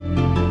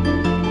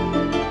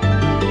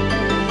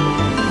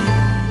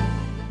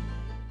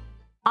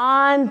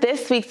On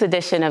this week's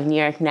edition of New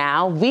York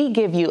Now, we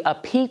give you a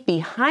peek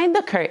behind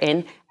the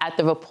curtain at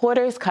the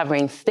reporters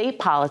covering state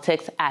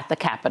politics at the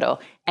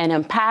Capitol and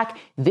unpack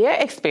their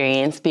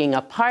experience being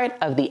a part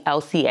of the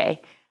LCA.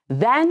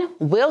 Then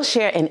we'll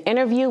share an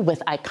interview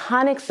with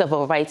iconic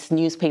civil rights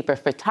newspaper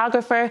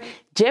photographer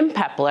Jim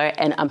Peppler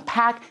and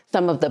unpack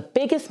some of the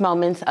biggest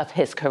moments of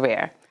his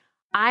career.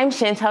 I'm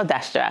Chantel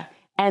Destra,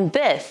 and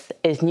this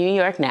is New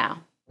York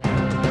Now.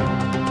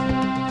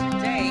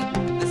 Today,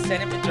 the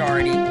Senate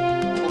majority will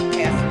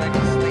pass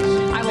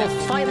legislation. I will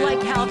fight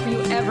like hell for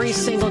you every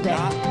single day,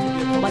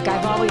 like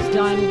I've always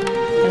done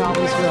and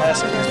always will.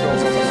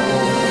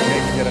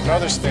 Maybe get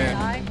another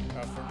stand.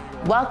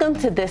 Welcome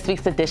to this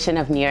week's edition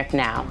of New York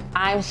Now.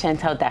 I'm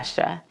Chantel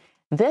Destra.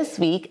 This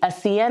week, a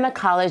Siena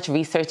College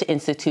Research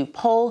Institute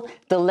poll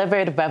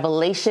delivered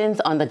revelations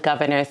on the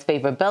governor's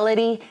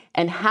favorability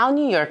and how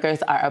New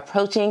Yorkers are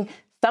approaching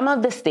some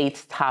of the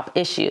state's top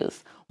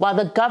issues. While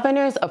the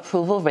governor's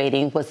approval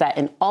rating was at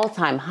an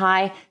all-time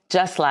high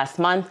just last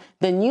month,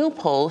 the new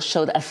poll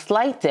showed a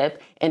slight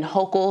dip in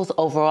Hochul's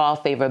overall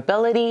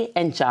favorability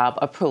and job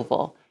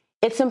approval.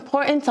 It's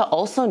important to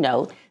also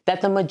note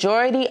that the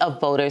majority of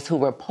voters who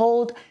were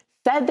polled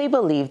said they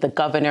believed the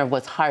governor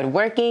was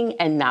hardworking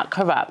and not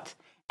corrupt.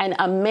 And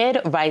amid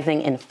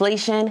rising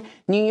inflation,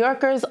 New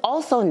Yorkers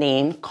also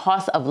named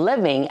cost of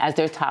living as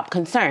their top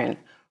concern.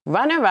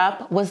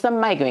 Runner-up was the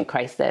migrant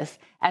crisis,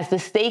 as the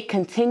state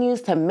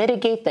continues to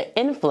mitigate the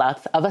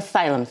influx of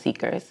asylum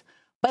seekers.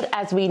 But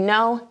as we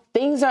know,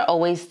 things are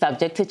always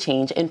subject to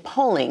change in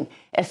polling,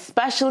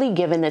 especially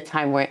given the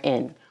time we're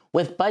in,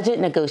 with budget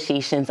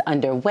negotiations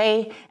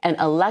underway and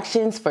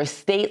elections for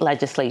state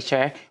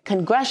legislature,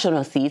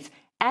 congressional seats,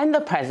 and the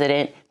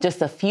president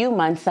just a few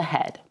months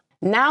ahead.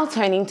 Now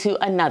turning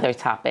to another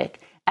topic.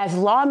 As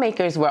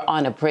lawmakers were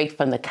on a break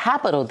from the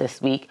Capitol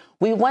this week,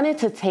 we wanted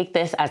to take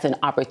this as an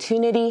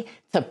opportunity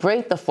to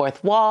break the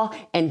fourth wall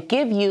and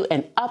give you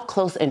an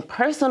up-close and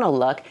personal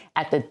look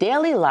at the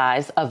daily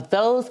lives of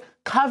those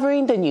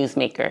covering the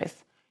newsmakers.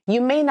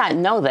 You may not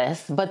know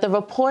this, but the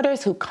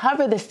reporters who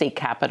cover the state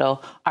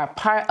capitol are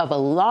part of a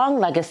long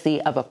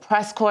legacy of a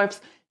press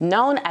corps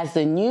known as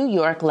the New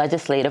York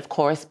Legislative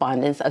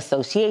Correspondents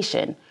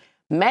Association,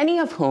 many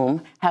of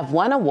whom have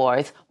won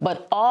awards,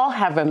 but all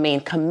have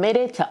remained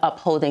committed to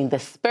upholding the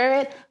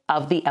spirit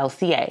of the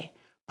LCA.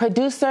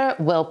 Producer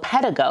Will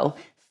Pedigo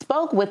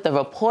spoke with the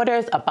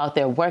reporters about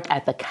their work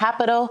at the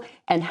Capitol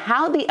and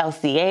how the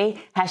LCA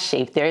has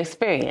shaped their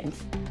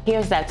experience.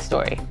 Here's that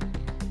story.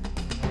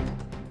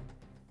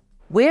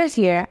 We're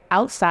here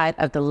outside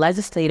of the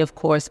Legislative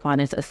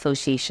Correspondents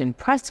Association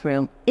press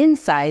room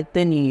inside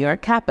the New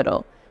York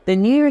Capitol. The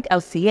New York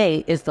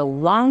LCA is the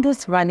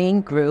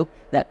longest-running group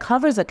that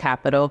covers the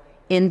Capitol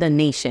in the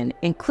nation,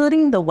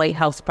 including the White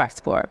House press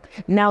corps.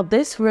 Now,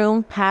 this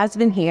room has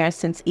been here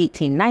since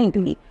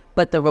 1890,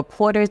 but the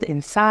reporters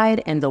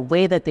inside and the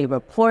way that they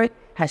report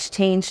has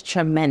changed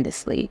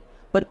tremendously.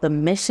 But the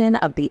mission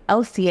of the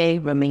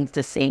LCA remains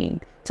the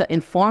same: to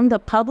inform the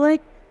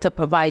public, to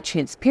provide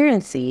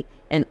transparency,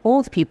 and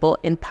hold people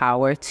in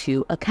power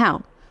to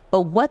account.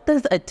 But what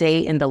does a day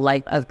in the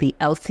life of the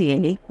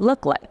LCA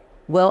look like?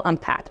 We'll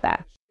unpack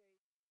that.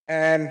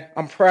 And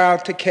I'm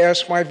proud to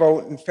cast my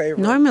vote in favor.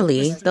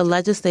 Normally, the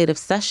legislative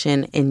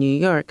session in New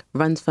York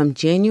runs from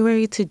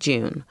January to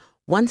June.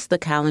 Once the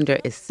calendar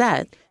is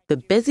set, the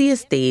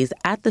busiest days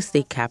at the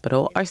state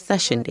capitol are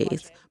session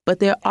days. But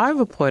there are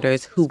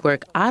reporters who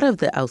work out of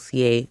the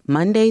LCA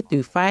Monday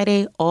through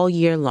Friday all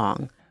year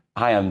long.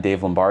 Hi, I'm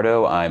Dave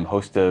Lombardo. I'm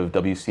host of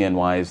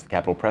WCNY's The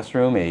Capitol Press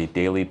Room, a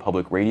daily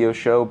public radio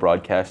show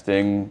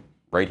broadcasting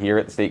right here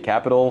at the state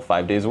capitol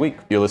 5 days a week.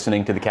 You're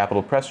listening to The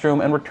Capitol Press Room,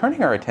 and we're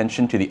turning our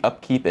attention to the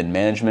upkeep and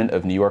management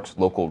of New York's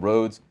local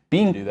roads.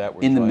 Being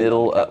in the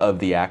middle of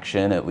the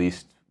action, at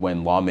least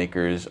when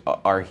lawmakers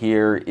are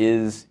here,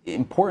 is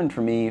important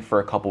for me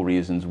for a couple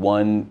reasons.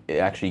 One, it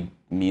actually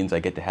means I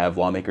get to have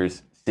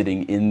lawmakers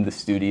sitting in the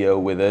studio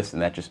with us,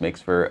 and that just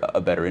makes for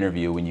a better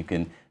interview when you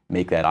can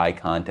make that eye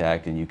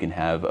contact and you can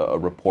have a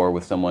rapport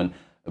with someone.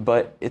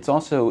 But it's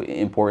also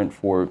important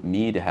for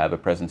me to have a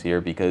presence here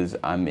because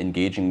I'm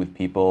engaging with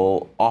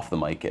people off the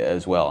mic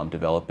as well. I'm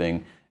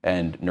developing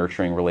and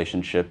nurturing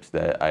relationships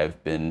that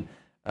I've been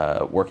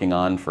working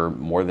on for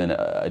more than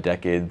a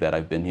decade that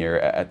I've been here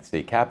at the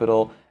state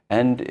capitol.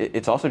 And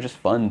it's also just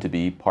fun to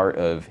be part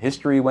of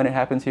history when it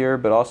happens here,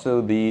 but also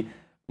the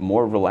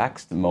more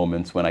relaxed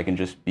moments when I can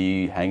just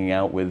be hanging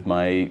out with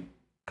my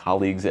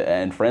colleagues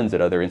and friends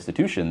at other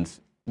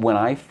institutions. When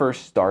I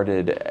first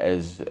started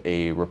as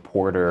a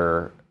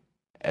reporter,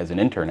 as an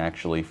intern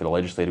actually, for the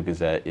Legislative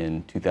Gazette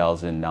in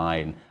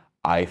 2009,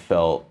 I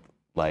felt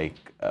like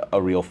a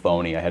real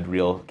phony. I had a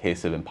real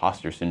case of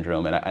imposter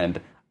syndrome,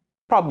 and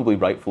probably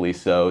rightfully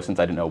so, since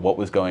I didn't know what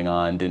was going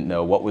on, didn't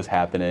know what was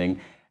happening.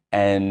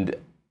 And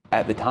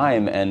at the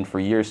time, and for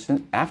years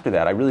after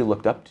that, I really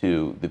looked up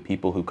to the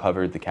people who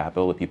covered the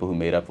Capitol, the people who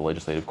made up the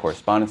Legislative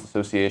Correspondents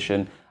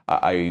Association.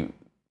 I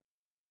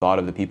thought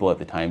of the people at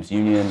the Times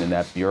Union and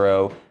that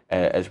bureau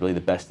as really the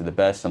best of the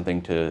best,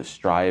 something to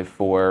strive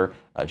for.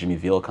 Jimmy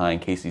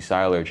Vielkind, Casey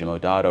Seiler, Jim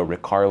Odato,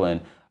 Rick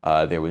Carlin.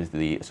 There was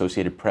the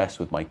Associated Press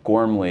with Mike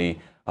Gormley.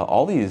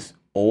 All these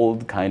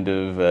old kind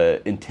of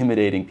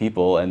intimidating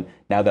people, and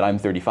now that I'm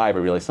 35, I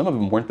realize some of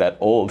them weren't that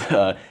old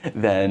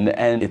then.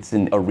 And it's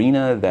an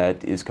arena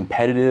that is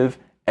competitive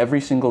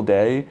every single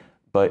day,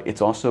 but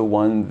it's also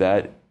one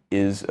that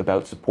is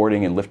about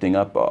supporting and lifting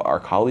up our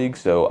colleagues.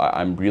 So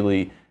I'm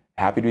really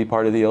happy to be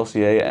part of the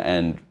LCA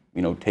and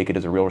take it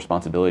as a real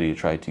responsibility to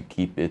try to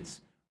keep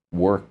its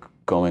work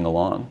going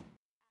along.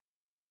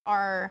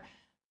 Are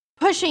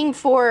pushing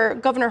for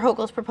Governor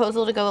Hochul's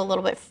proposal to go a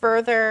little bit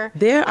further.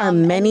 There are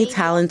many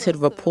talented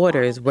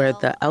reporters where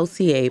the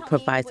LCA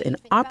provides an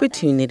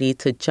opportunity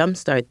to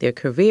jumpstart their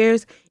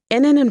careers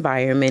in an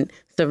environment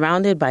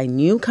surrounded by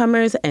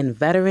newcomers and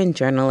veteran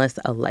journalists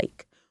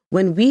alike.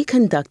 When we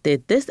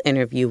conducted this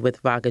interview with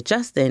Raga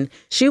Justin,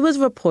 she was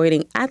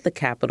reporting at the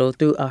Capitol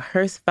through a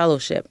Hearst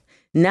Fellowship.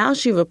 Now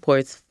she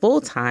reports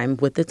full-time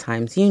with the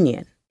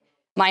Times-Union.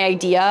 My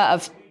idea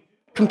of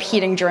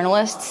competing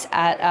journalists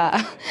at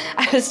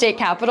a state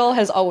capitol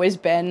has always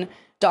been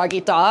dog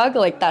eat dog.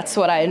 Like, that's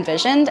what I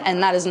envisioned, and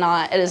it has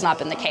not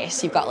been the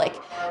case. You've got like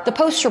the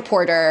Post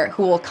reporter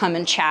who will come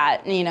and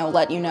chat,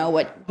 let you know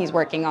what he's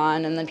working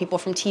on, and then people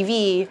from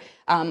TV,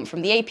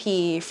 from the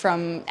AP,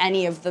 from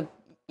any of the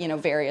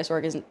various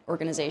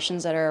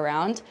organizations that are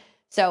around.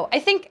 So I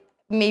think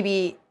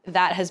maybe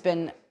that has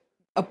been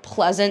a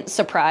pleasant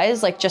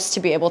surprise, like just to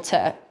be able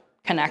to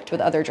connect with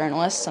other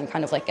journalists on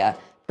kind of like a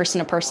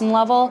person-to-person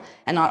level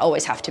and not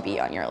always have to be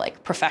on your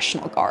like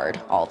professional guard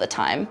all the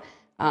time.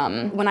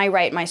 When I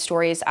write my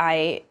stories,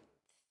 I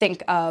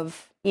think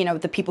of,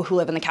 the people who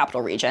live in the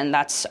Capital Region.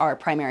 That's our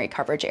primary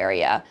coverage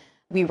area.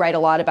 We write a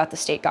lot about the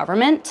state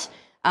government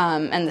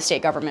and the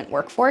state government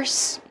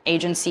workforce,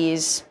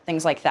 agencies,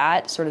 things like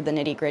that, sort of the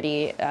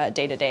nitty-gritty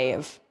day-to-day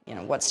of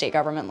what state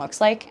government looks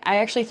like. I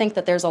actually think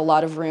that there's a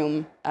lot of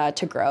room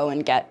to grow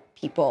and get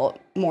people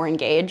more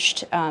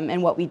engaged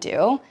in what we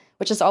do,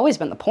 which has always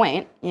been the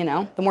point.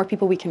 The more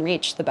people we can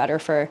reach, the better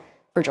for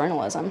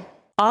journalism.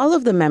 All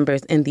of the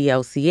members in the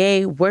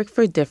LCA work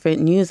for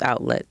different news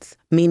outlets,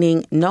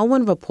 meaning no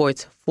one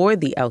reports for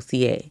the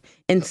LCA.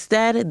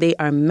 Instead, they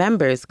are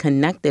members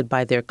connected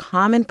by their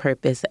common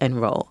purpose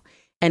and role.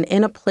 And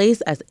in a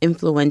place as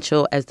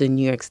influential as the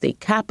New York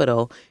State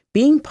Capitol,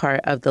 being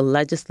part of the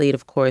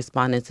Legislative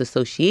Correspondents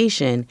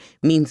Association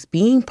means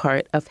being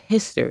part of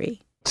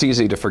history. It's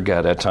easy to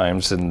forget at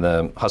times in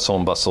the hustle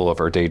and bustle of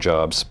our day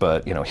jobs,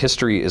 but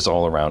history is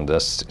all around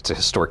us. It's a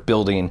historic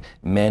building.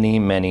 Many,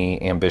 many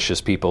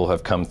ambitious people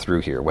have come through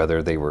here,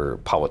 whether they were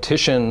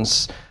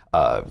politicians,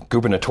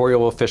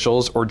 gubernatorial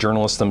officials, or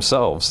journalists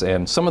themselves.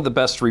 And some of the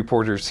best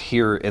reporters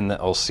here in the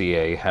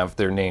LCA have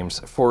their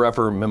names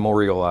forever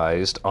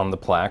memorialized on the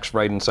plaques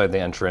right inside the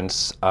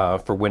entrance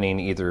for winning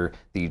either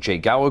the J.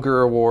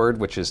 Gallagher Award,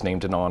 which is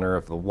named in honor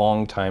of the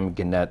longtime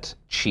Gannett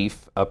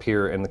chief up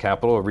here in the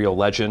Capitol, a real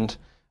legend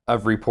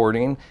of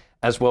reporting,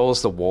 as well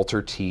as the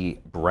Walter T.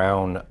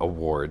 Brown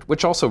Award,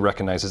 which also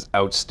recognizes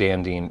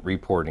outstanding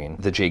reporting.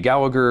 The J.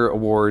 Gallagher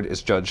Award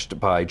is judged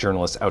by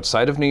journalists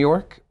outside of New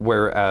York,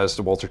 whereas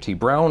the Walter T.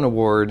 Brown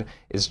Award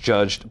is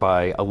judged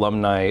by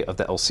alumni of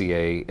the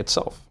LCA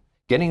itself.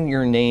 Getting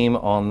your name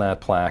on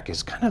that plaque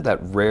is kind of that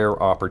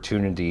rare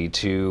opportunity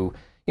to,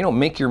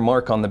 make your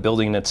mark on the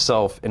building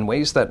itself in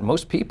ways that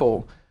most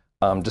people,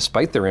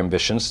 despite their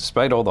ambitions,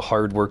 despite all the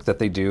hard work that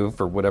they do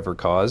for whatever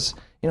cause,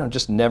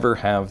 just never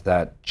have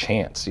that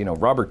chance.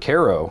 Robert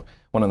Caro,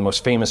 one of the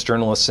most famous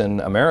journalists in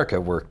America,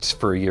 worked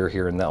for a year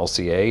here in the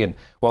LCA. And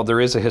while there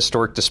is a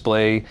historic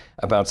display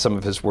about some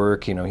of his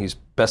work, he's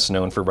best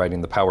known for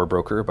writing The Power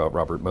Broker about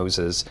Robert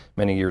Moses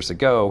many years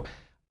ago.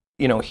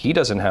 He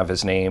doesn't have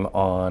his name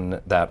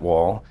on that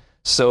wall.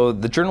 So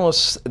the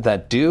journalists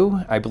that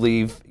do, I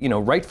believe,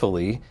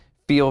 rightfully,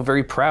 feel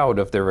very proud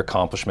of their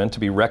accomplishment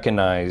to be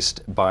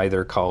recognized by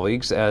their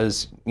colleagues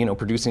as,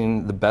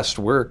 producing the best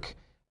work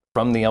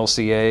from the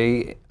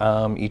LCA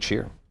each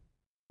year.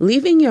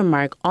 Leaving your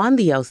mark on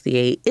the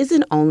LCA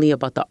isn't only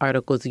about the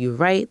articles you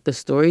write, the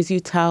stories you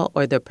tell,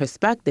 or the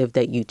perspective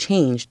that you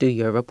change through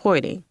your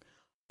reporting.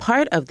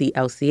 Part of the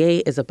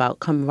LCA is about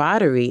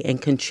camaraderie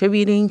and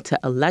contributing to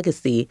a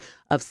legacy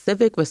of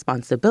civic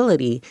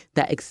responsibility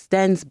that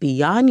extends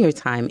beyond your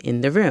time in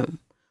the room.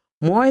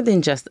 More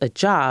than just a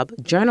job,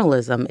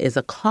 journalism is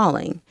a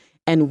calling.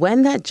 And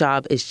when that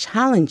job is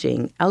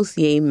challenging,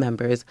 LCA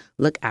members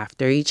look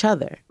after each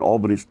other.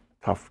 Albany's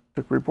tough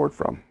to report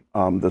from.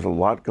 There's a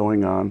lot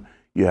going on.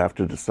 You have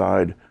to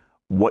decide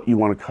what you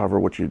want to cover,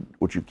 what you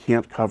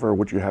can't cover,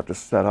 what you have to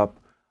set up.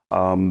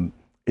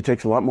 It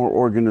takes a lot more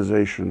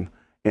organization,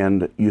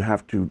 and you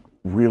have to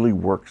really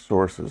work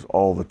sources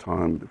all the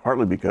time,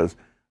 partly because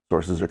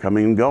sources are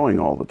coming and going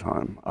all the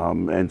time.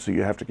 And so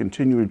you have to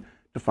continue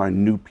to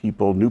find new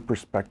people, new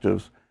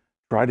perspectives,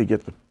 try to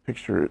get the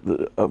picture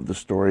of the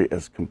story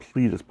as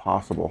complete as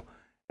possible.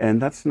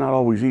 And that's not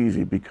always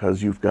easy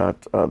because you've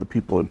got the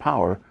people in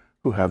power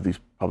who have these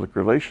public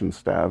relations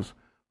staffs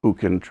who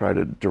can try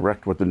to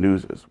direct what the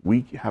news is.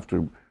 We have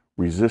to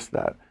resist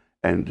that.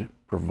 and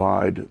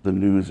provide the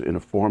news in a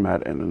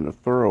format and in a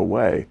thorough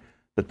way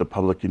that the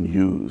public can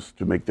use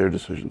to make their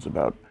decisions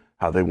about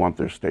how they want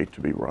their state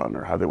to be run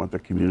or how they want their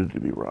community to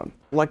be run.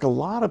 Like a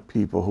lot of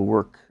people who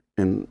work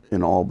in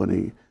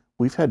Albany,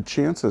 we've had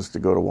chances to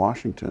go to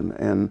Washington,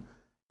 and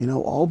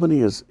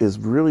Albany is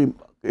really,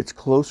 it's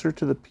closer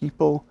to the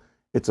people.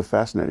 It's a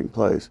fascinating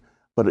place,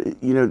 but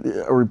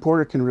a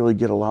reporter can really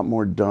get a lot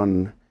more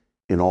done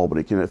in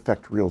Albany, can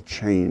affect real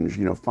change.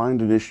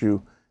 Find an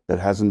issue that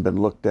hasn't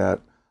been looked at,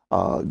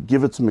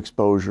 give it some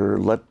exposure,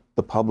 let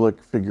the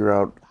public figure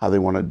out how they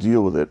want to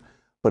deal with it.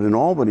 But in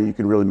Albany, you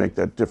can really make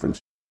that difference.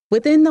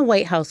 Within the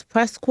White House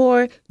Press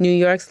Corps, New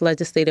York's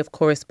Legislative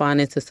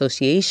Correspondents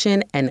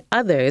Association, and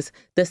others,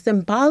 the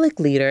symbolic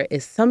leader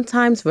is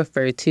sometimes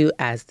referred to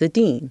as the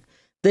dean.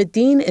 The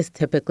dean is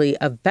typically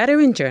a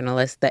veteran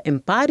journalist that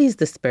embodies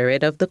the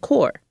spirit of the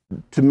Corps.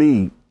 To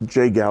me,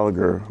 Jay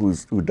Gallagher,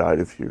 who died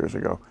a few years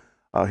ago,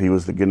 he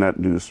was the Gannett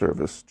News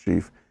Service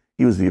chief.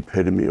 He was the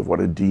epitome of what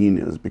a dean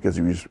is because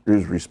he was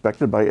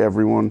respected by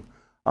everyone.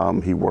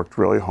 He worked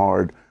really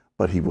hard,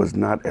 but he was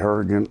not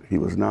arrogant. He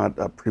was not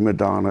a prima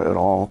donna at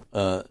all.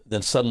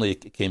 Then suddenly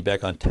it came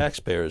back on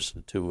taxpayers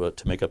to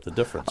make up the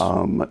difference.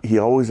 He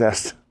always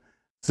asked a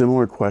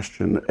similar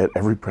question at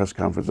every press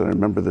conference. And I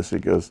remember this, he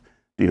goes,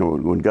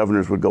 when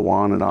governors would go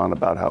on and on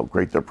about how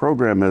great their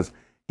program is,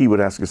 he would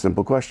ask a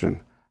simple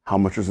question: how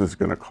much is this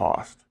going to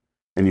cost?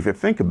 And if you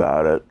think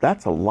about it,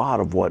 that's a lot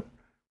of what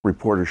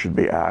reporters should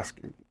be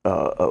asking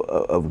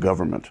of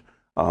government,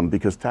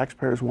 because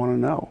taxpayers want to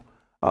know.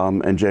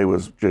 And Jay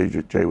was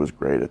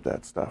great at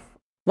that stuff.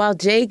 While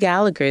Jay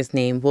Gallagher's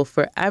name will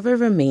forever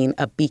remain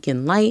a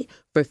beacon light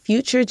for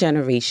future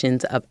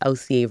generations of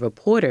LCA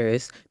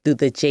reporters through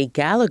the Jay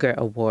Gallagher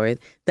Award,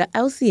 the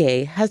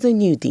LCA has a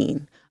new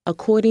dean,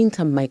 according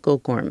to Michael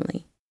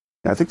Gormley.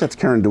 I think that's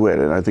Karen DeWitt,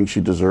 and I think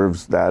she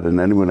deserves that. And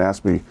anyone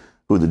asked me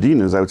who the dean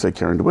is, I would say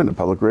Karen DeWitt at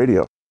Public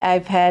Radio.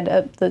 I've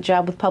had the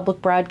job with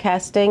public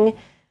broadcasting,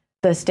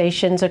 the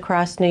stations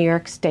across New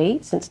York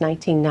State since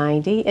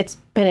 1990. It's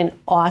been an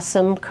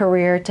awesome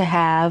career to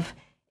have.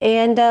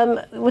 And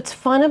what's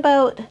fun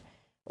about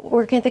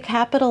working at the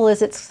Capitol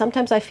is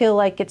sometimes I feel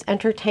like it's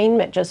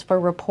entertainment just for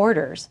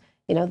reporters.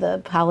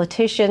 The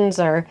politicians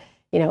are,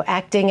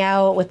 acting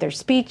out with their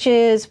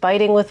speeches,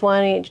 fighting with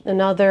one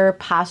another,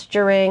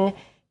 posturing.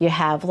 You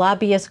have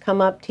lobbyists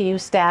come up to you,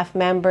 staff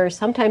members,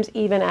 sometimes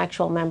even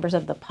actual members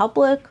of the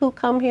public who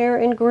come here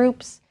in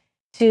groups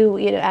to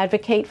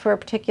advocate for a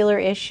particular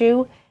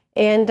issue.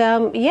 And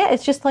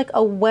it's just like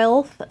a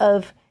wealth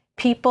of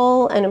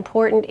people and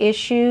important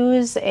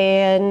issues.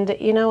 And,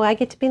 I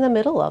get to be in the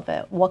middle of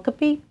it. What could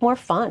be more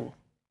fun?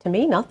 To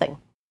me, nothing.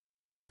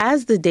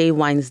 As the day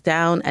winds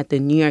down at the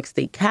New York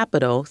State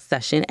Capitol,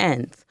 session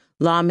ends.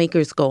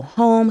 Lawmakers go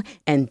home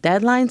and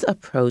deadlines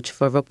approach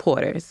for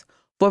reporters.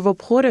 For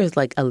reporters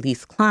like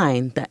Elise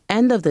Klein, the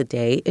end of the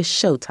day is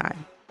showtime.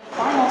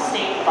 Final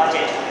state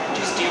budget, which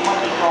is due on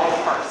April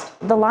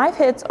 1st. The live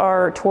hits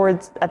are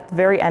at the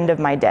very end of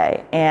my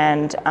day.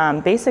 And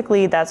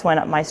basically, that's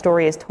when my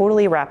story is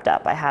totally wrapped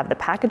up. I have the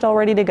package all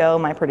ready to go.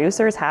 My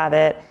producers have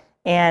it.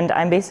 And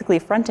I'm basically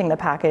fronting the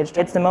package.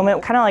 It's the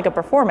moment, kind of like a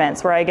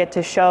performance, where I get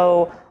to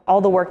show all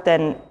the work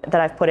that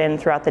I've put in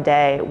throughout the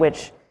day,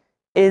 which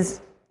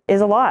is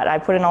a lot. I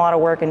put in a lot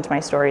of work into my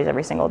stories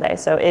every single day.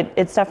 So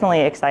it's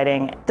definitely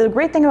exciting. The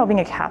great thing about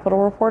being a Capitol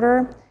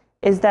reporter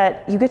is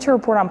that you get to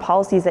report on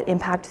policies that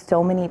impact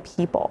so many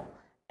people.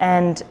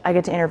 And I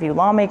get to interview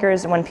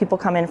lawmakers. When people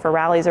come in for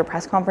rallies or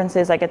press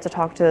conferences, I get to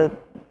talk to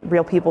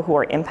real people who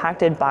are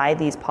impacted by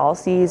these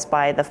policies,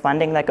 by the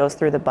funding that goes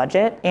through the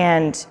budget.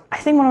 And I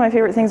think one of my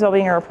favorite things about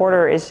being a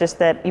reporter is just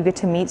that you get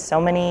to meet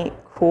so many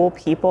cool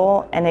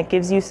people, and it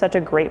gives you such a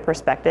great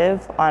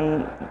perspective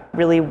on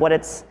really what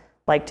it's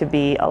like to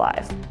be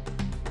alive.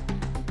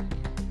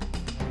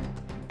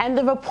 And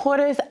the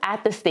reporters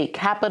at the state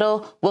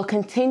capitol will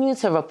continue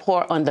to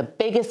report on the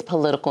biggest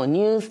political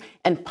news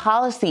and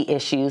policy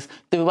issues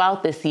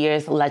throughout this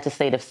year's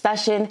legislative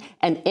session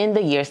and in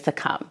the years to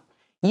come.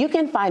 You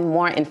can find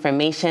more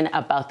information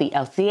about the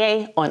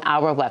LCA on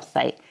our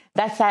website.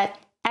 That's at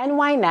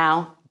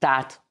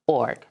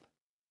nynow.org.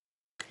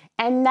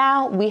 And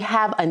now we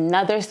have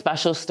another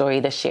special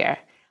story to share.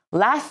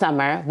 Last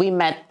summer, we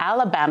met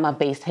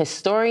Alabama-based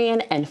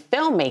historian and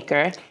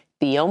filmmaker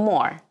Theo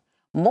Moore.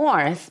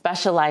 Moore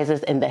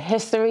specializes in the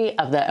history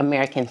of the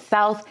American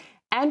South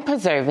and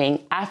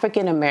preserving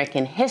African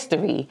American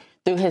history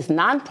through his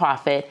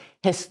nonprofit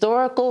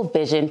Historical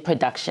Vision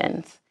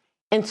Productions.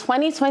 In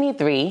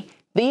 2023,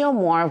 Theo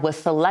Moore was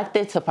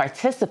selected to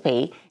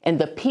participate in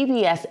the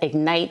PBS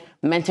Ignite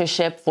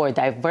Mentorship for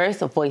Diverse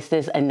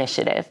Voices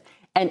initiative,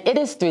 and it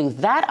is through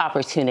that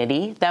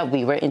opportunity that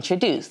we were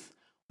introduced.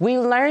 We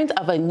learned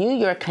of a New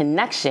York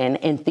connection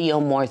in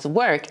Theo Moore's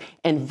work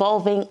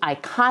involving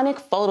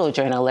iconic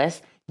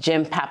photojournalist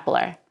Jim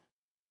Peppler.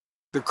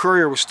 The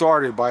Courier was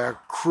started by a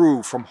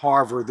crew from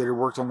Harvard that had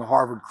worked on the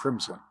Harvard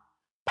Crimson.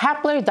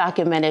 Peppler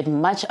documented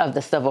much of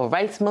the civil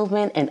rights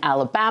movement in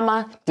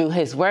Alabama through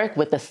his work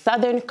with the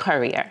Southern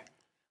Courier.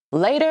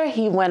 Later,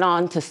 he went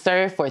on to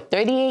serve for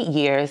 38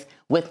 years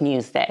with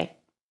Newsday.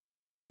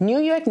 New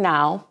York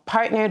Now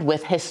partnered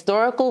with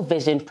Historical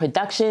Vision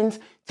Productions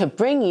to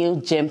bring you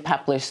Jim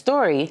Peppler's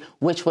story,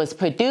 which was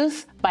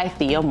produced by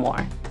Theo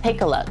Moore.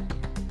 Take a look.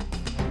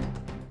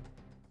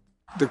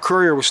 The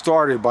Courier was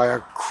started by a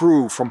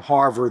crew from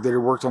Harvard that had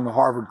worked on the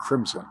Harvard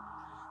Crimson.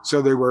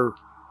 So they were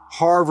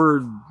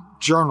Harvard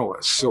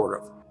journalists,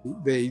 sort of.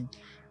 They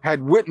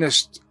had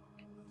witnessed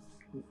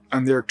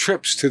on their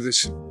trips to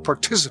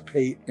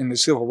participate in the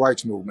civil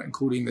rights movement,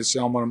 including the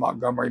Selma and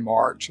Montgomery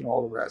March and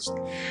all the rest.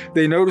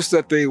 They noticed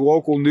that the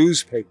local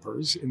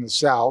newspapers in the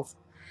South,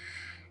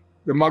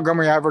 the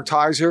Montgomery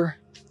Advertiser,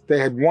 they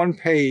had one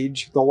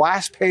page, the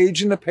last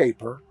page in the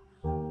paper.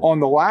 On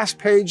the last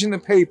page in the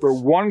paper,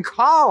 one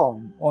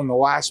column on the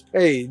last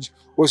page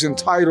was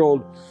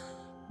entitled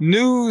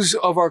News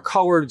of Our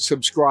Colored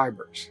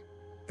Subscribers.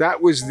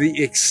 That was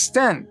the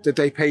extent that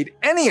they paid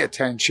any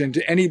attention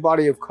to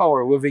anybody of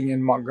color living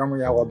in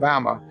Montgomery,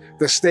 Alabama,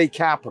 the state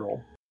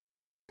capital.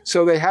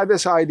 So they had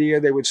this idea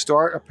they would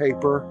start a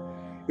paper,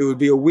 it would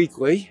be a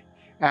weekly,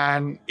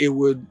 and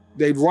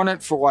they'd run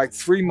it for like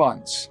 3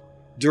 months,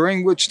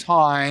 during which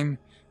time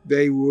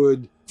they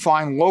would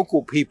find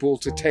local people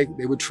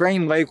they would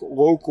train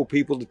local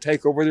people to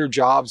take over their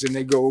jobs, and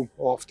they go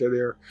off to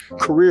their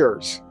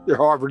careers, their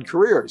Harvard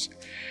careers.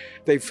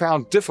 They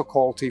found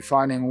difficulty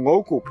finding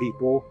local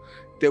people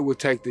that would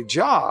take the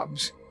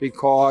jobs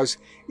because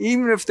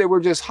even if they were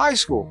just high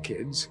school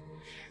kids,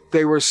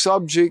 they were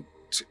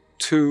subject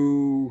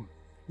to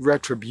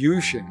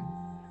retribution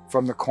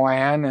from the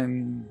Klan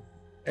and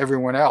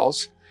everyone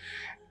else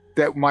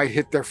that might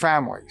hit their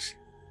families.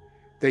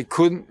 They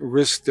couldn't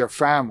risk their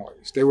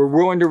families. They were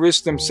willing to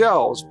risk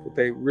themselves,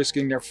 but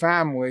risking their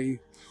family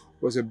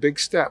was a big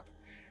step.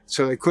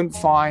 So they couldn't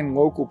find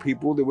local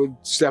people that would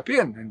step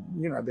in.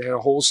 And, they had a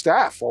whole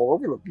staff all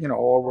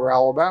over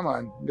Alabama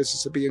and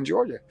Mississippi and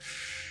Georgia.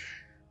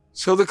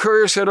 So the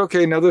Courier said,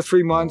 okay, another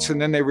 3 months. And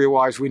then they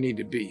realized we need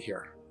to be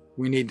here.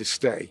 We need to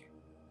stay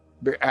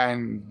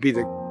and be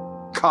the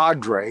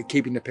cadre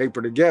keeping the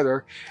paper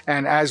together.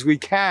 And as we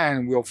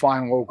can, we'll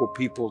find local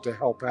people to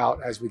help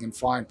out as we can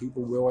find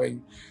people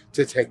willing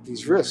to take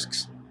these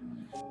risks.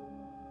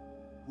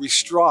 We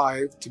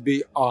strive to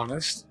be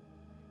honest.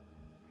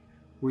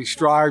 We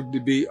strive to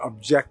be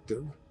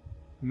objective,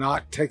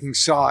 not taking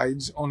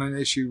sides on an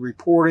issue,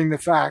 reporting the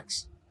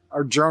facts.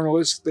 Our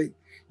journalists,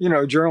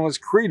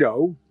 journalist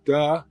credo,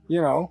 tell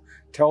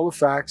the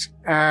facts.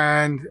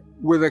 And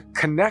with a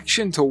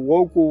connection to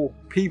local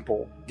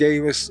people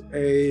gave us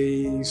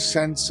a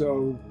sense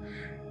of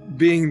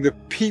being the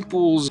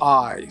people's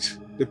eyes,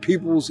 the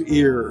people's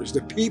ears,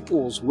 the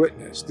people's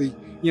witness, the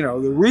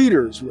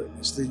reader's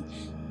witness,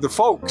 the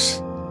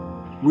folks.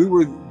 We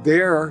were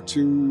there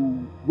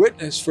to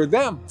witness for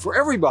them, for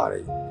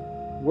everybody.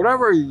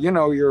 Whatever,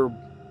 you're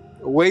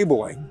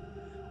labeling,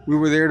 we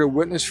were there to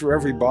witness for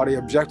everybody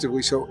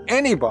objectively so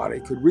anybody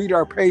could read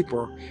our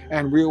paper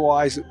and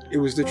realize that it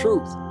was the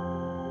truth.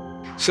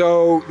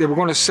 So they were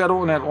going to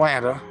settle in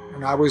Atlanta,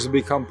 and I was to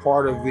become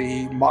part of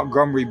the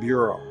Montgomery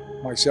Bureau.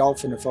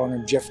 Myself and a fellow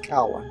named Jeff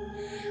Cowan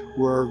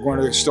were going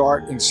to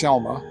start in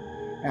Selma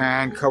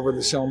and cover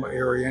the Selma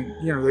area.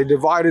 And, they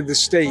divided the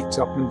states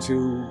up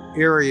into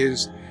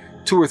areas,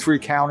 2 or 3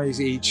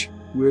 counties each,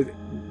 with a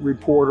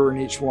reporter in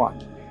each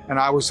one. And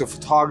I was a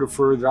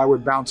photographer that I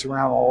would bounce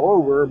around all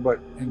over,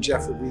 and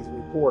Jeff would be the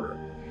reporter.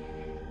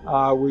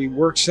 We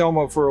worked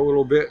Selma for a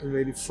little bit,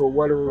 and for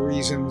whatever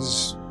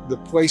reasons, the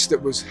place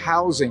that was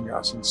housing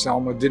us in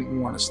Selma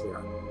didn't want us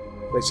there.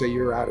 They say,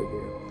 you're out of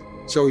here.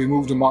 So we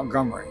moved to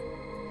Montgomery.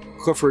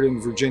 Clifford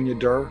and Virginia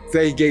Durr,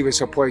 they gave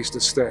us a place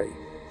to stay.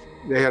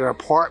 They had an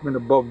apartment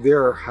above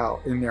their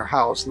house, in their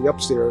house. The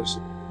upstairs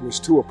was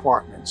 2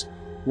 apartments.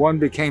 One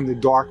became the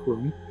dark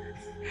room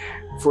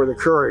for the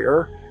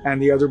Courier, and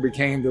the other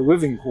became the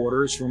living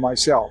quarters for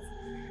myself.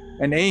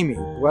 And Amy,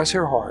 bless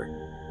her heart,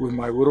 with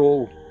my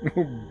little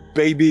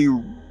baby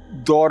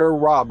daughter,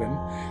 Robin,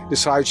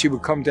 decided she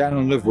would come down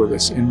and live with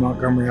us in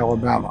Montgomery,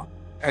 Alabama.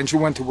 And she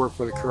went to work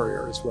for the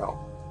Courier as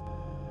well.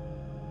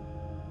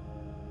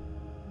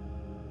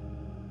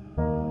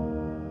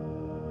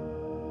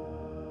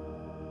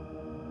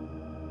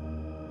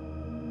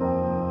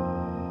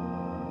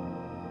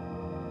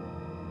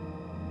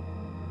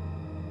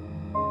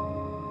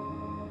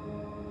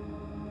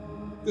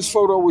 This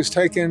photo was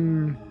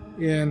taken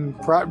in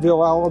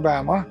Prattville,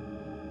 Alabama,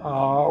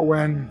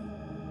 when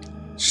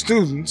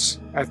students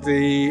at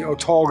the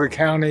Otauga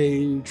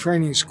County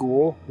Training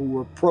School who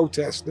were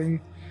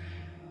protesting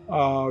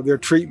their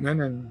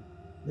treatment and,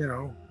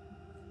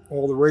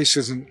 all the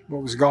racism,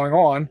 what was going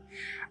on,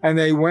 and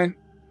they went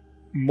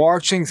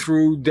marching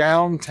through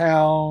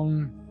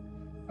downtown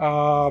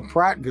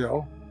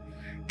Prattville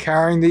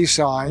carrying these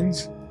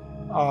signs,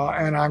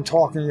 and I'm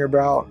talking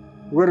about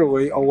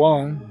literally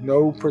alone,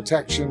 no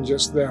protection,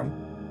 just them.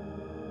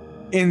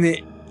 In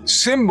the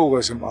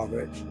symbolism of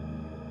it,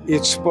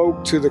 it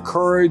spoke to the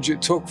courage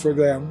it took for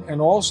them, and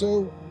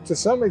also, to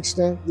some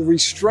extent, the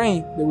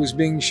restraint that was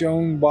being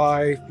shown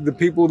by the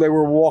people they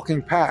were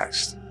walking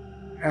past.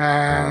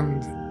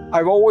 And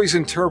I've always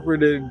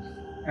interpreted,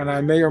 and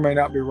I may or may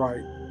not be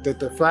right, that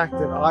the fact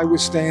that I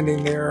was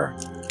standing there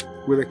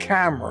with a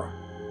camera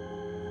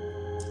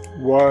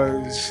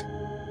was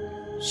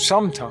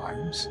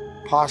sometimes,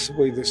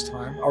 possibly this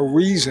time, a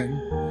reason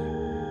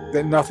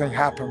that nothing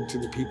happened to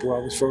the people I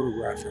was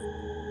photographing.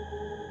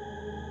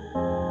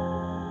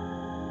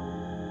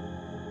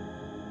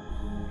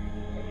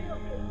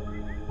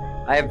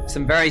 I have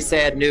some very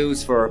sad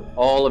news for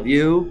all of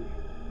you,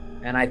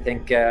 and I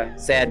think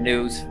sad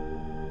news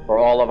for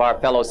all of our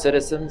fellow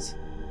citizens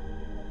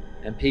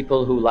and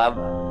people who love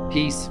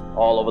peace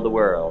all over the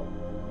world.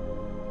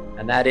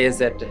 And that is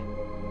that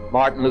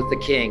Martin Luther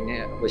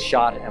King was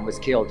shot and was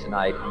killed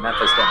tonight in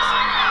Memphis, Tennessee.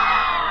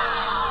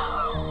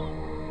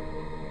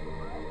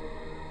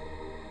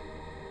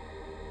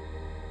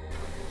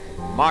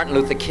 Martin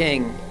Luther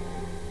King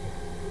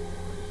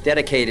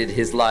dedicated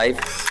his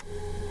life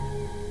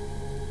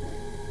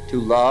to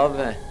love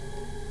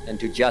and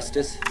to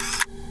justice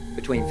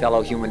between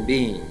fellow human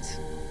beings.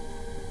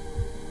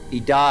 He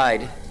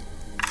died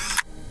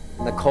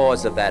in the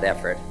cause of that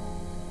effort.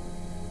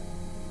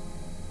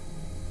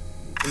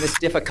 In this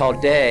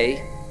difficult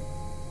day,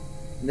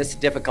 in this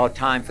difficult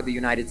time for the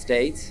United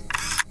States,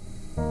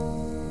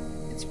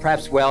 it's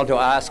perhaps well to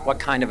ask what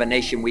kind of a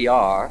nation we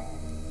are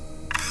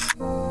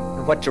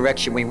and what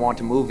direction we want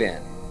to move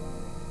in.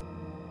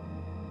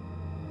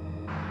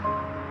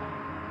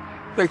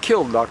 They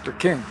killed Dr.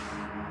 King.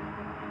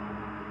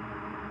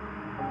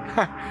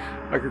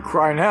 I could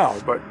cry now,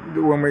 but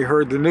when we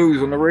heard the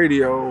news on the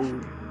radio,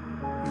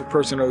 the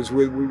person I was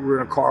with, we were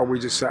in a car, we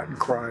just sat and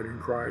cried and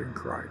cried and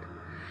cried.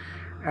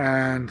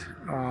 And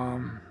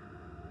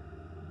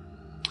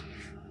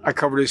I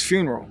covered his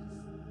funeral.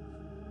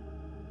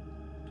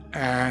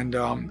 And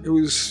it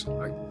was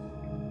like,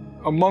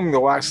 among the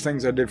last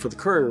things I did for the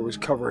Courier was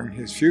covering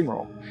his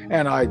funeral.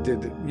 And I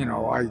did,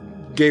 I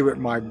gave it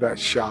my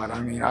best shot.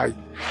 I mean,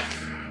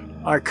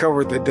 I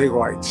covered the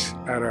daylights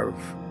out of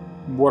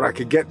what I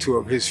could get to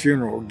of his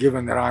funeral,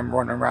 given that I'm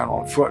running around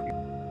on foot.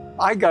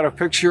 I got a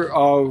picture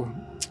of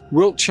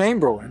Wilt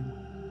Chamberlain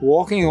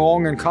walking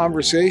along in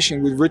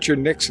conversation with Richard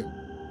Nixon.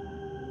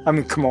 I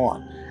mean, come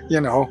on,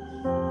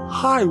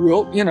 hi,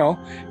 Wilt,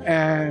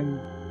 and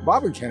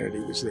Bobby Kennedy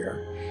was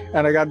there.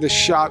 And I got this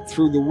shot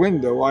through the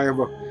window. I have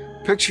a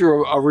picture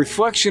of a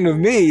reflection of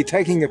me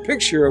taking a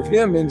picture of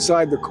him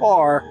inside the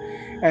car.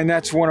 And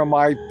that's one of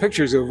my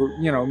pictures of,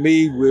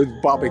 me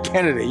with Bobby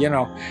Kennedy,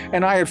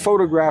 And I had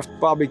photographed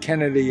Bobby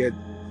Kennedy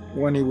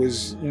when he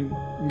was in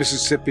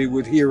Mississippi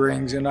with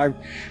hearings, and I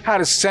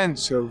had a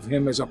sense of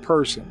him as a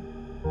person.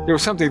 There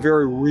was something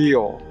very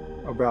real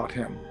about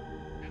him.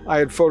 I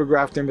had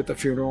photographed him at the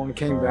funeral and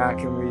came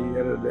back and we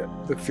edited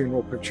the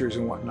funeral pictures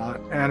and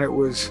whatnot. And it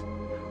was,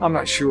 I'm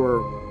not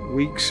sure,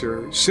 weeks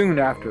or soon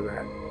after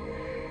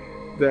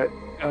that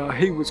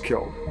he was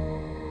killed.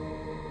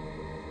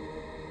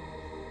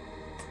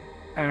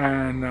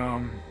 And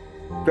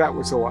that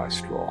was the last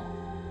straw.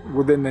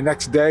 Within the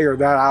next day or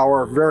that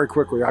hour, very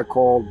quickly, I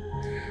called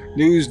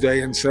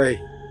Newsday and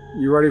say,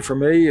 "You ready for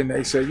me?" And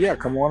they said, "Yeah,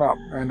 come on up."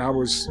 And I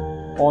was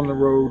on the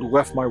road,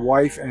 left my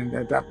wife and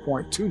at that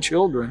point 2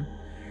 children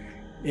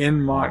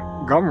in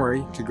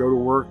Montgomery to go to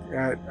work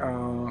at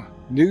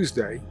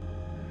Newsday.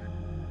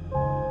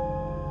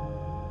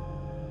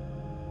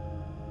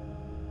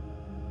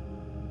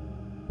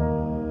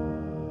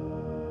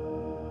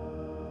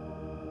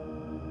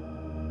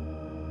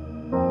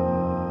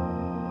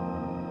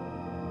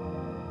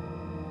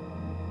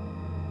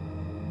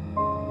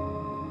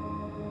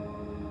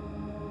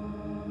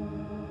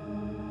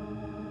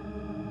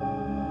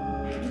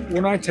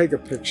 When I take a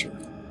picture,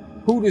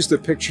 who does the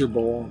picture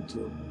belong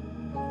to?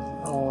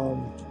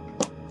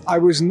 I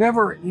was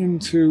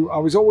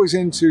always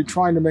into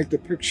trying to make the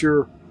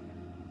picture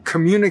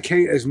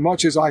communicate as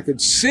much as I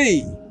could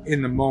see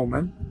in the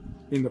moment,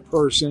 in the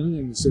person,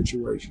 in the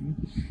situation,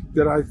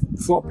 that I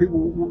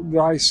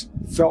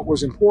felt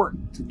was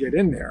important to get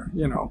in there,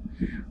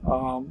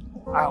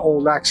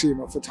 old axiom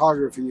of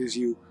photography is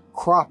you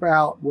crop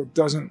out what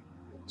doesn't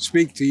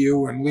speak to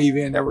you and leave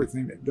in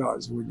everything that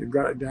does. When you've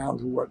got it down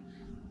to what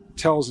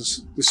tells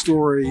us the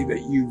story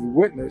that you've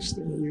witnessed,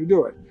 and you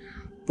do it.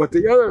 But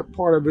the other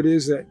part of it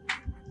is that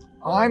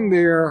I'm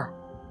there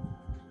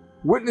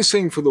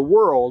witnessing for the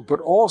world, but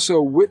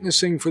also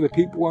witnessing for the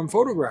people I'm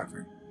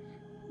photographing.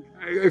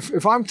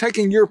 If I'm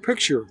taking your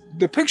picture,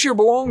 the picture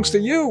belongs to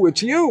you,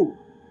 it's you.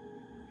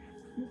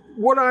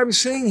 What I'm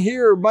seeing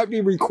here might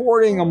be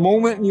recording a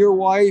moment in your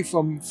life,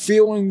 a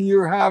feeling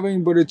you're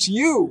having, but it's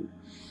you.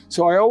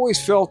 So I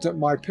always felt that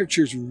my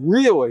pictures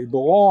really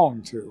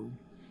belonged to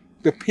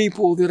the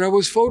people that I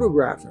was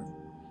photographing.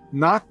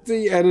 Not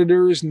the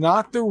editors,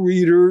 not the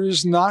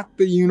readers, not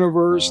the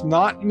universe,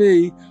 not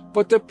me,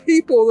 but the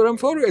people that I'm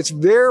photographing. It's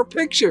their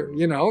picture,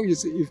 You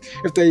see,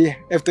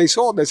 if they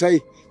saw it, they say,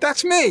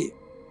 "That's me.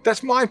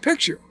 That's my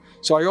picture."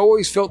 So I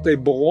always felt they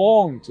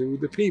belonged to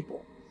the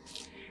people.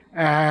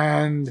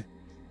 And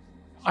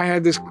I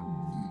had this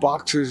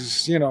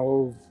boxes,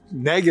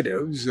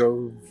 negatives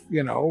of,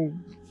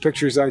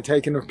 pictures I'd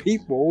taken of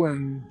people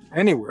and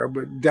anywhere,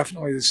 but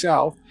definitely the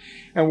South.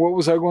 And what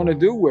was I going to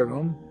do with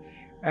them?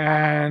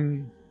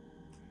 And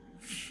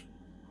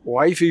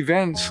life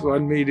events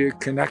led me to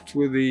connect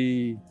with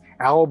the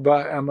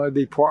Alabama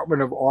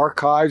Department of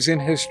Archives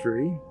and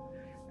History.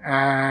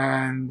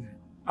 And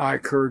it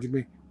occurred to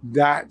me,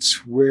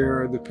 that's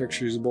where the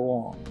pictures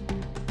belong.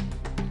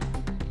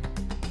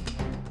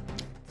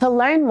 To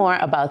learn more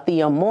about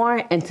Theo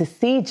Moore and to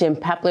see Jim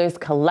Peppler's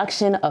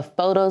collection of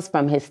photos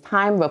from his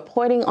time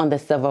reporting on the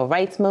civil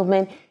rights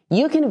movement,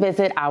 you can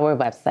visit our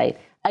website.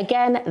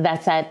 Again,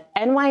 that's at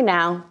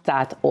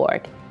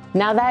nynow.org.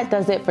 Now that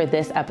does it for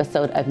this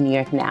episode of New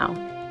York Now.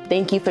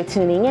 Thank you for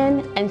tuning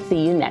in and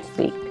see you next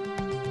week.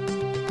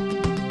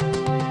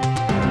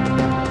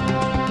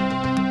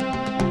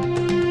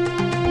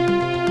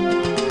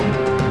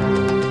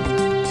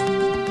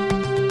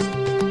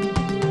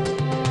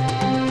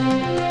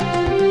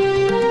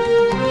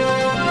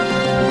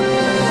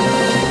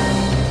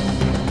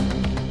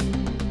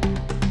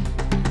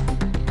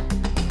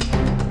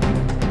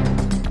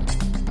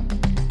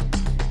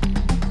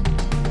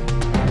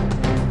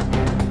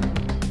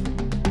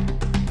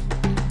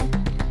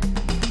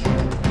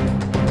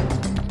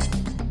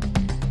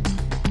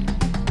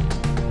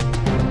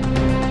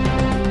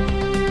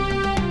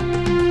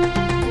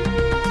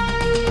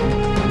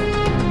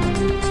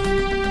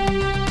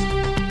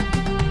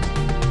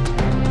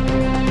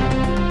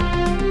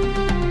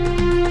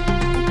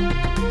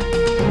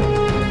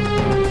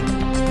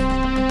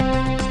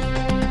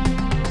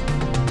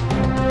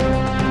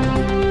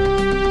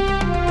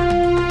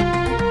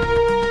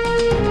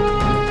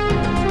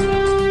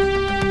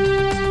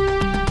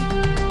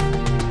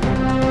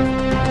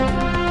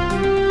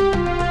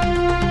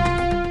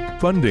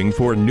 Funding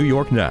for New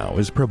York Now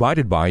is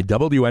provided by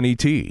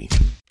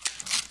WNET.